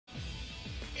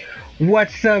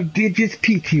What's up, Digits?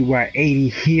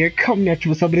 PTY80 here, coming at you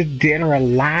with some of this Dead or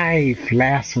Alive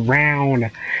last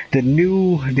round. The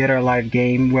new Dead or Alive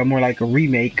game, well, more like a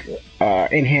remake,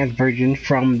 enhanced version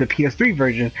from the PS3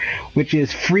 version, which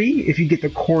is free if you get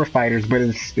the core fighters, but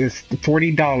it's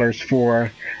 $40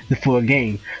 for the full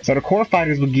game. So the core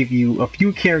fighters will give you a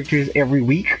few characters every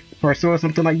week or so, or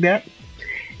something like that.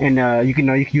 And you can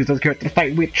use those characters to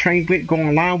fight with, train with, go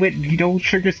online with,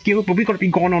 show your skills. But we're gonna be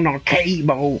going on arcade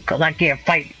mode because I can't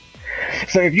fight.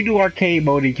 So if you do arcade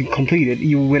mode and you can complete it,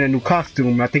 you will win a new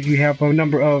costume. I think you have a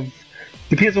number of,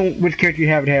 depends on which character you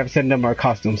have to have a certain number of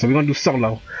costumes. So we're gonna do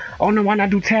solo. Oh no, why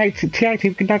not do tag team?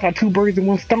 We can knock out 2 birds in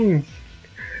 1 stone.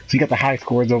 So you got the high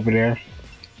scores over there.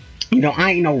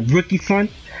 I ain't no rookie, son.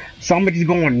 So I'm just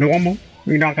going normal.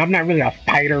 I'm not really a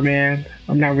fighter, man.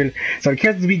 I'm not really. So the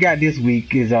characters we got this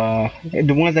week is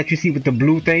the ones that you see with the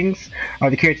blue things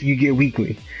are the characters you get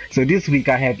weekly. So this week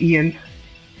I have Ian,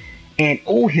 and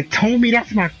oh, Hitomi,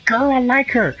 that's my girl. I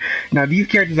like her. Now these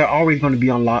characters are always going to be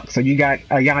unlocked. So you got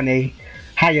Ayane,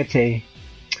 Hayate,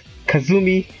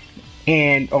 Kazumi,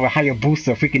 and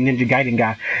Hayabusa, freaking Ninja Gaiden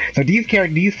guy. So these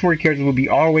 4 characters will be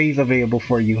always available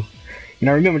for you.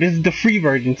 Remember, this is the free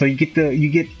version, so you get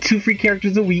 2 free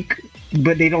characters a week,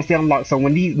 but they don't stay unlocked. So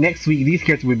when next week these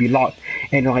characters will be locked,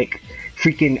 and like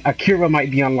freaking Akira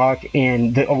might be unlocked,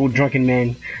 and the old drunken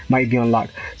man might be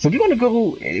unlocked. So we're gonna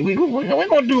do it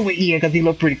with Ian because he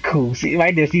look pretty cool. See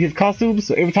right there, see his costumes.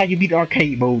 So every time you beat the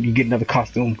arcade mode, you get another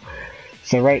costume.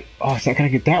 So so can I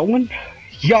get that one?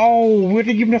 Yo, were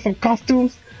they giving us some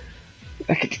costumes?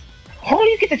 Oh,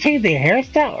 you get to change their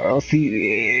hairstyle? Oh, see,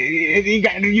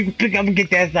 you pick up and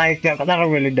get that side stuff, because I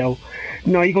don't really know.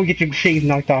 No, you gonna get your shades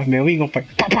knocked off, man. We ain't gonna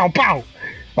fight. Pow, pow, pow!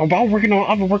 Oh, I've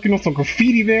been working on some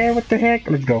graffiti there. What the heck?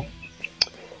 Let's go.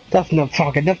 That's enough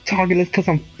talking. Let's put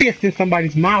some fists in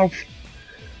somebody's mouth.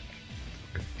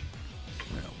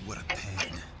 Well, what a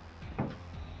pain.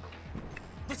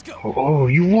 Let's go. Oh,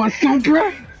 you want some,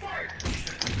 bruh?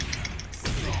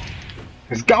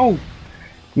 Let's go.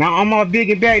 Now I'm all big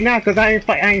and bad now because I ain't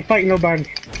fighting nobody.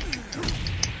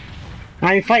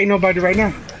 I ain't fighting nobody right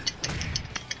now.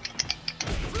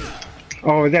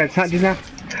 Oh, is that a taunt just now?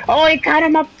 Oh, he caught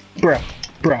him up, bruh,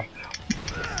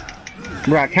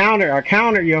 I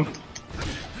counter, yo.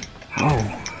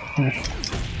 Oh,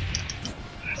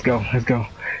 let's go.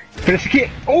 Finish the kick.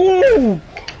 Oh,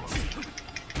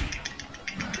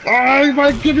 he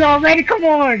might give you already. Come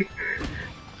on,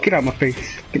 get out of my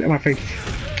face.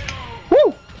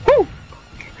 Woo.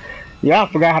 Yeah, I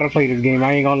forgot how to play this game,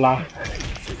 I ain't gonna lie.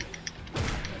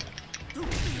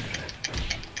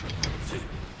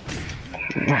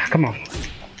 Come on.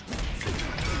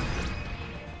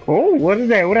 Oh, what is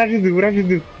that? What did I just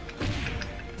do?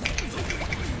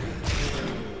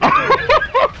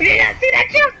 Yeah, see that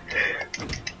shit?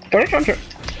 Don't.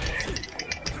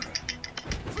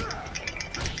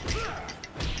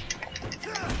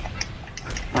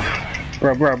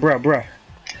 Bruh.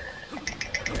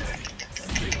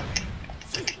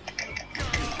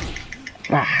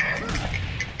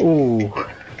 Ooh,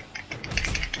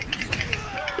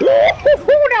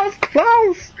 that was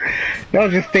close. That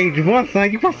was just stage 1,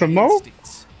 son. You want some more?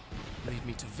 Lead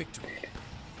me to victory.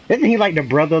 Isn't he like the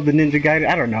brother of the ninja guy?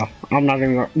 I don't know. I'm not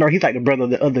even. No, he's like the brother of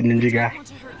the other ninja guy.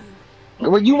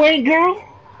 Well, you ain't, girl.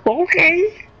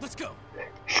 Okay. Let's go.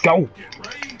 Let's go.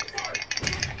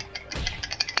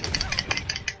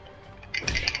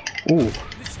 Ooh.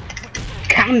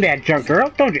 Count that junk, girl.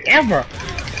 Don't you ever.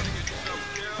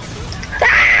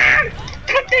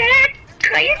 What the heck?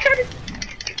 Are you trying to...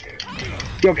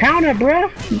 Yo, counter, bruh.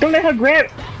 Don't let her grab.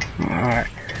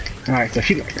 Alright, so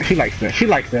she likes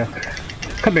that.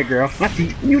 Come here, girl. I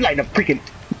see you like to freaking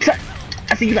touch.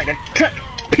 I see you like to touch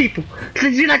people.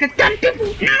 You like to touch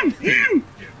people.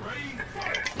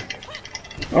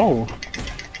 Oh.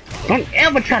 Don't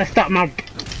ever try to stop my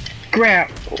grab.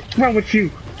 What's wrong with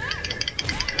you?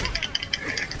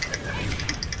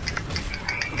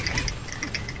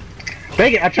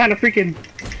 Dang it, I'm trying to freaking...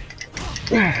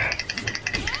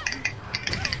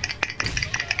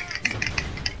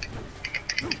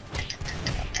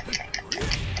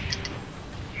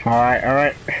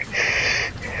 Alright.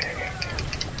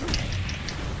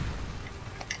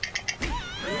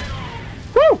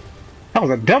 Woo! That was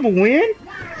a double win!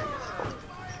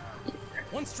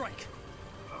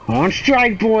 On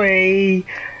strike, boy!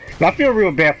 I feel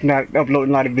real bad for not uploading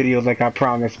a lot of videos like I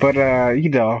promised, but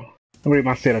where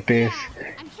my setup is.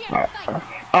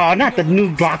 Oh, not the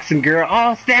new boxing girl.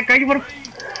 Oh, stack girl, you wanna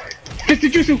fist the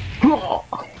jutsu?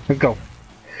 Let's go.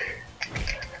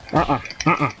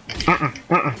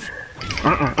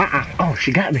 Oh,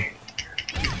 she got me.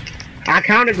 I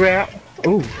counter grab.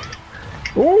 Ooh.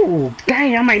 Ooh,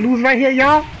 dang, I might lose right here,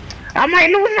 y'all. I might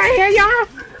lose right here, y'all.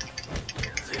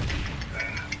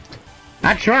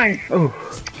 I try. Oh,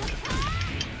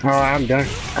 I'm done.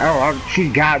 Oh, she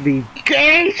got me.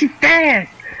 Dang, she fast.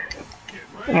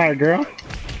 All right, girl.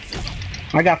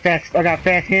 I got fast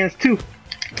hands too.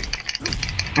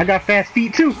 I got fast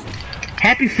feet too.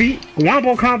 Happy feet.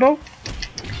 Wombo combo.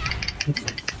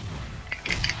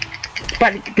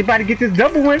 About to get this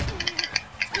double win.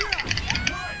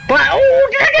 But oh,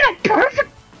 did I get a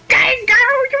perfect? Dang,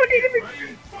 girl, you needed me.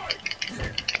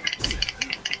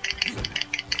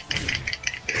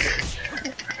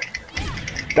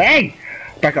 Dang!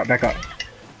 Back up, back up.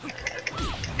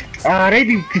 They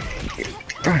be.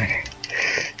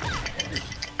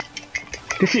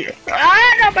 This shit.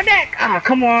 Not my neck!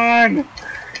 Come on!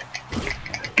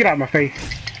 Get out of my face.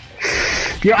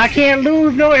 Yo, I can't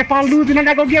lose though. If I lose, then I'm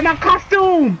not gonna get my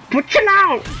costume. But chill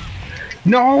out.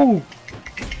 No.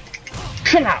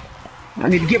 Chill out. I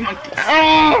need to get my.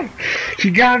 Oh,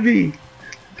 she got me.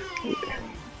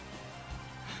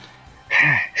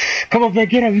 Come on, man,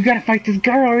 get up. You gotta fight this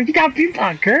girl. You gotta beat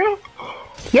my girl.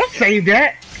 You'll save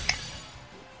that.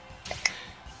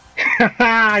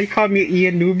 You called me an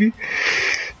Ian newbie.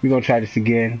 We gonna try this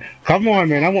again. Come on,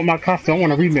 man. I want my costume. I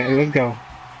want a rematch. Let's go.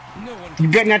 You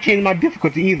better not change my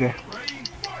difficulty either.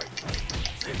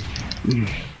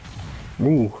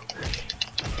 Ooh.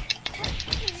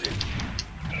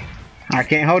 I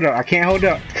can't hold up. I can't hold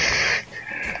up.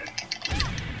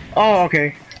 Oh,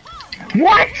 okay.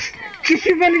 What?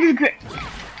 She really just.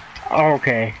 Oh,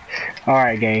 okay.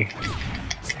 Alright, game.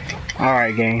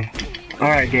 Alright, game.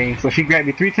 Alright, game. So she grabbed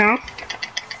me 3 times?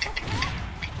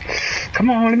 Come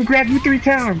on, let me grab you 3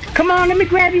 times. Come on, let me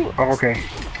grab you. Oh, okay.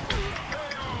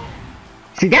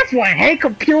 See, that's why I hate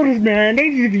computers, man.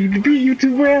 They just beat you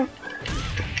too well.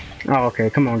 Oh, okay.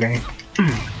 Come on, game.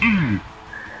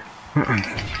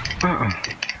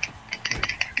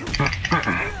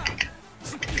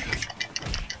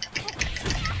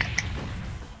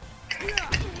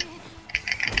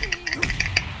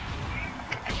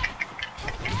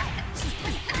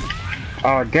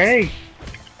 Oh, dang.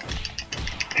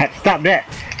 Had to stop that.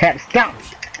 Had to stop.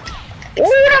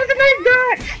 Oh, that was a nice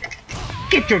dodge.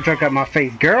 Get your drunk out my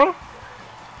face, girl.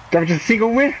 That was just a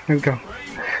single win. Let's go.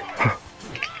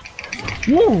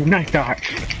 Woo, nice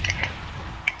dodge.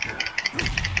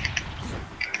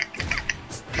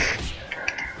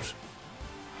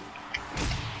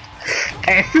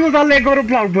 As soon as I let go of the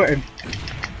block button.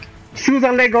 As soon as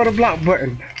I let go of the block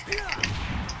button.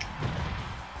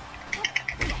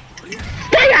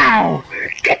 Ow!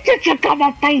 Get your drunk out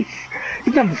my face.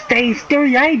 You never stay still.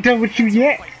 I ain't done with you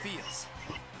yet.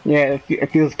 Yeah,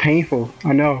 it feels painful.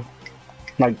 I know.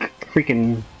 Like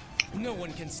freaking. No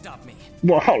one can stop me.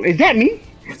 Well, is that me?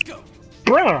 Let's go.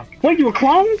 Bruh, what, you a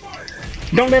clone?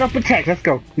 Don't let up attack. Let's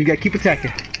go. You gotta keep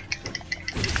attacking.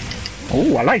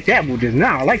 Oh, I like that move just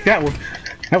now. I like that one.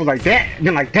 That was like that,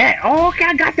 then like that. Oh, okay,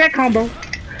 I got that combo.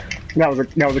 That was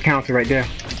a counter right there.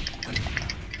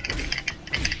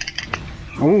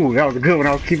 Oh, that was a good one.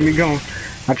 I was keeping it going.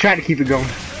 I tried to keep it going.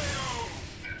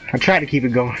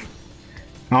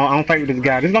 I don't fight with this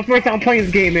guy. This is my first time playing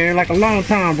this game, man. Like a long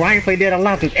time, bro. I ain't played Dead or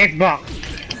Alive since Xbox.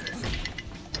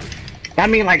 I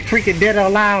mean, like freaking Dead or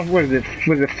Alive. What is it?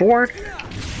 Was it 4?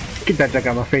 Get that junk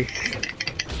out of my face.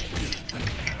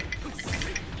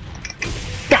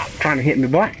 Stop trying to hit me,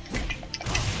 boy.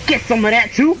 Get some of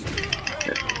that too.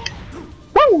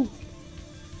 Woo!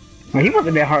 Well, he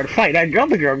wasn't that hard to fight. That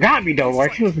other girl got me though, boy.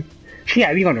 She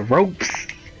had me on the ropes.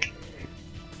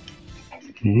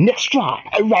 Next try.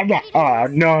 Oh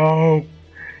no.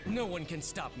 No one can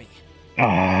stop me.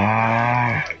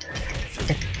 Ah.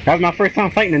 That was my first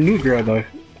time fighting a new girl though.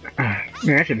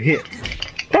 Man, I should have hit.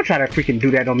 Don't try to freaking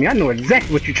do that on me. I know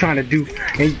exactly what you're trying to do,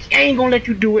 and I ain't gonna let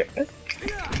you do it.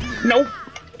 Nope.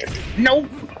 Nope.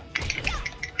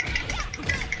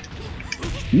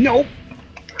 Nope.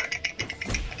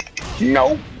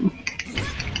 Nope.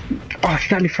 Oh, she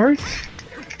got me first?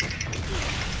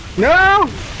 No!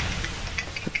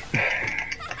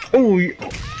 Oh, you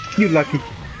lucky.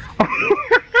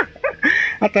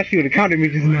 I thought she would have counted me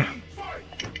just now.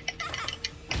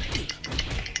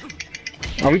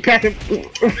 Are we passing?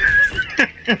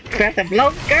 Passing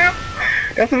blow, girl?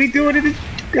 That's what we doing in this.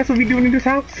 That's what we doing in this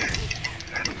house.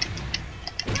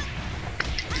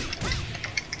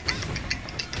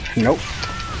 Nope.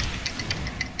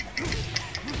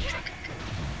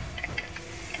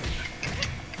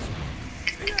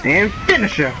 And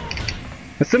finisher.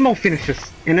 And some more finishers.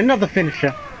 And another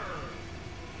finisher.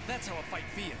 That's how a fight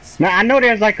feels. Now I know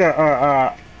there's like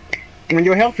when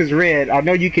your health is red, I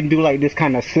know you can do like this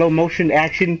kind of slow motion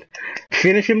action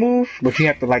finishing move, but you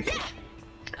have to like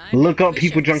look up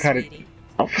people drunk how to.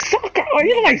 Oh, oh,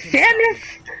 you like Samus?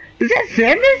 Is that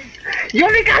Samus? You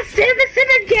only got Samus in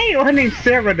the game. Oh, her name's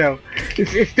Sarah though.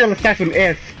 It still starts with an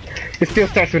S. It still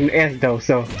starts with an S though,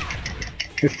 so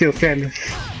it's still Samus.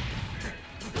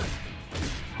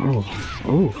 Oh.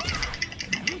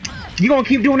 You gonna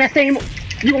keep doing that same?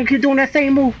 You gonna keep doing that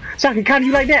same move so I can counter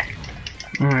you like that?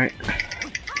 All right.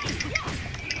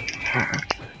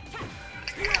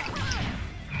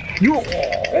 You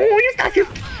thought you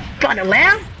was about to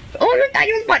laugh? Oh, you thought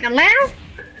you was about to laugh?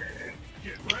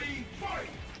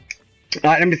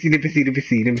 Alright, let me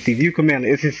see. View command.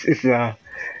 It's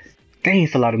dang,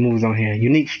 it's a lot of moves on here.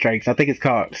 Unique strikes. I think it's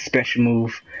called special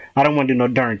move. I don't want to do no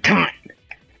darn taunt.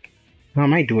 I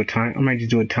might do a taunt. I might just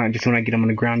do a taunt just when I get them on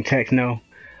the ground. Attacks, no.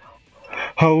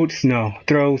 Holds, no.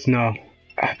 Throws, no.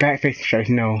 Back facing strikes,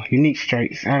 no. Unique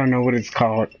strikes. I don't know what it's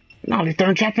called. No, these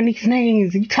darn Japanese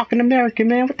names. You talking American,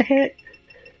 man? What the heck?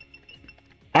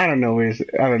 I don't know where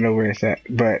it's at,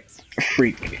 but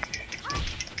freak.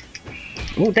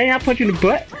 Oh dang! I punch you in the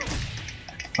butt.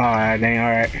 Alright, dang.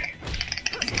 Alright.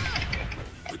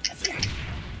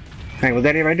 Hey, was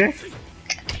that it right there?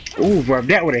 Ooh, bro, if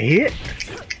that would have hit.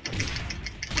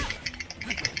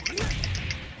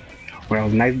 Well,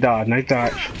 nice dodge, nice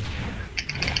dodge.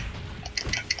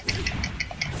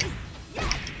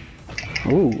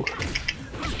 Ooh.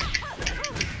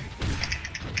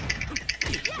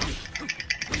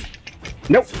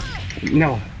 Nope.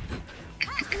 No.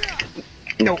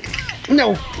 No.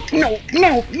 No. No.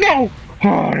 No. No.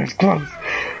 Oh, that's close.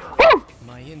 Woo!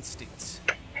 My instincts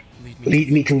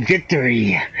lead me to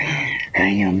victory. I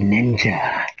am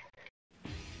Ninja.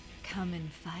 Come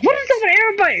and fight. What is up with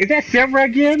everybody? Is that Sarah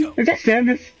again? Is that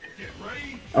Samus?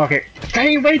 Okay.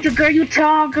 Dang, Rachel, girl, you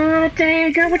tall, girl.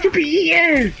 Dang, girl, what you be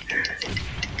eating?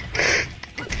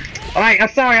 Alright, I'm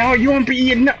sorry. Oh, you won't be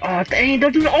eating. Oh, dang,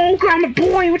 don't do the. Oh, girl, I'm a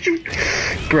boy. What you?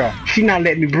 Bruh, she not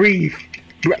letting me breathe.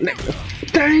 Bruh,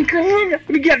 dang, girl. Let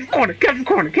me get out this corner. Get out this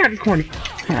corner. Get out this corner.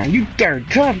 Ah, you darn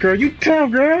tough, girl. You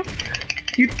tough, girl.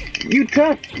 You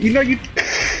tough. You know you.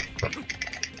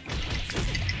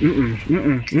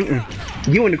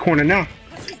 You in the corner now.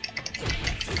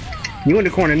 You in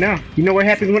the corner now. You know what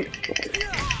happens when...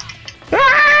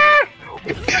 Ah!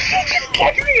 Did she just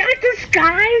catch me out the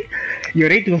sky? Yo,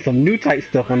 they doing some new type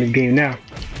stuff on this game now.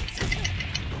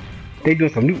 They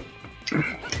doing some new...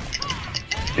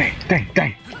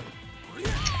 Dang.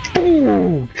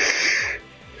 Ooh!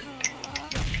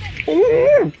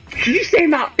 Ooh! Did you say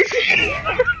my...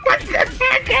 What the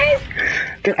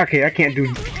heck? Okay, I can't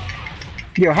do...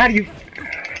 Yo, how do you...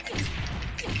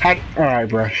 Alright,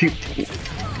 bro. She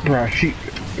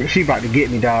about to get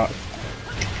me, dog.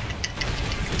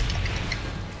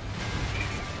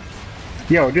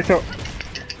 Yo, this so...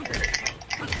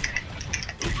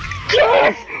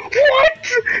 Yes! What?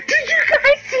 Did you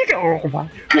guys see that? Oh my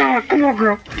god, come on,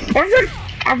 girl.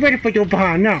 I'm ready for your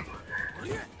behind now.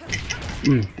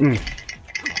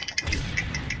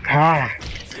 Ah.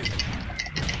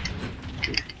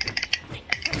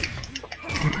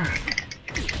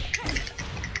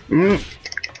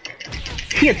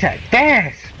 She attacked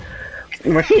fast.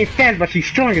 Well, she ain't fast, but she's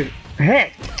strong as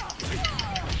heck.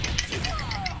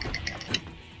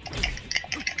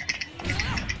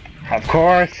 Of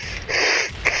course.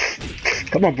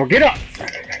 Come on, bro, get up.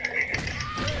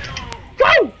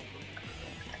 Woo!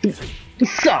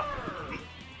 What's up?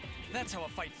 That's how a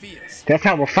fight feels. That's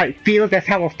how a fight feels. That's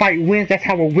how a fight wins. That's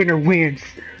how a winner wins.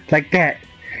 Like that.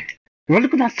 Well,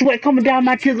 look at my sweat coming down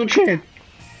my chisel chin.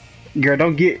 Girl,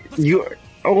 don't get you.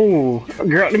 Oh,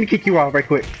 girl, let me kick you off right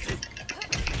quick.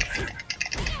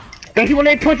 Thank you when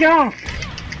they punch you off.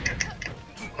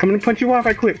 Come and punch you off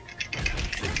right quick.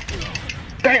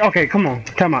 Dang, okay, come on,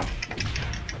 come on.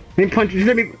 Let me punch you.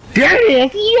 Let me. There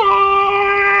it is.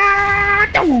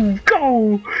 Yeah! Oh,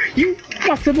 go. You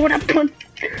fucking boy, that punch.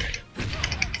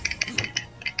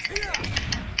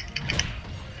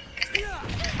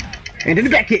 And then the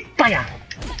back kick. Fire.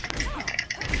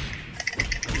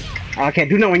 I can't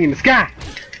do nothing in the sky.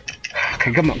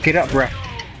 Okay, come on, get up, bro.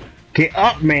 Get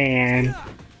up, man.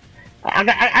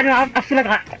 I feel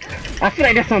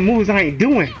like there's some moves I ain't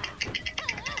doing.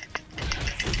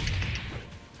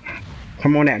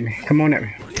 Come on at me. Come on at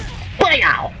me.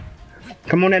 Wow!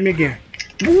 Come on at me again.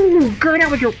 Ooh, girl,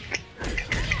 that was your...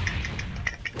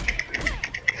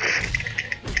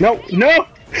 No, no!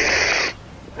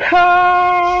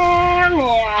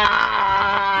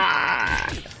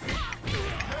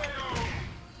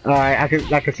 Alright, I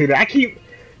can see that. I keep...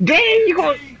 Dang, you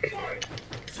go...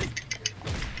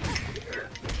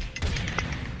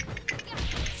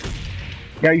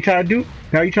 Now you try to do?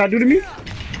 Now you try to do to me?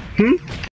 Hmm?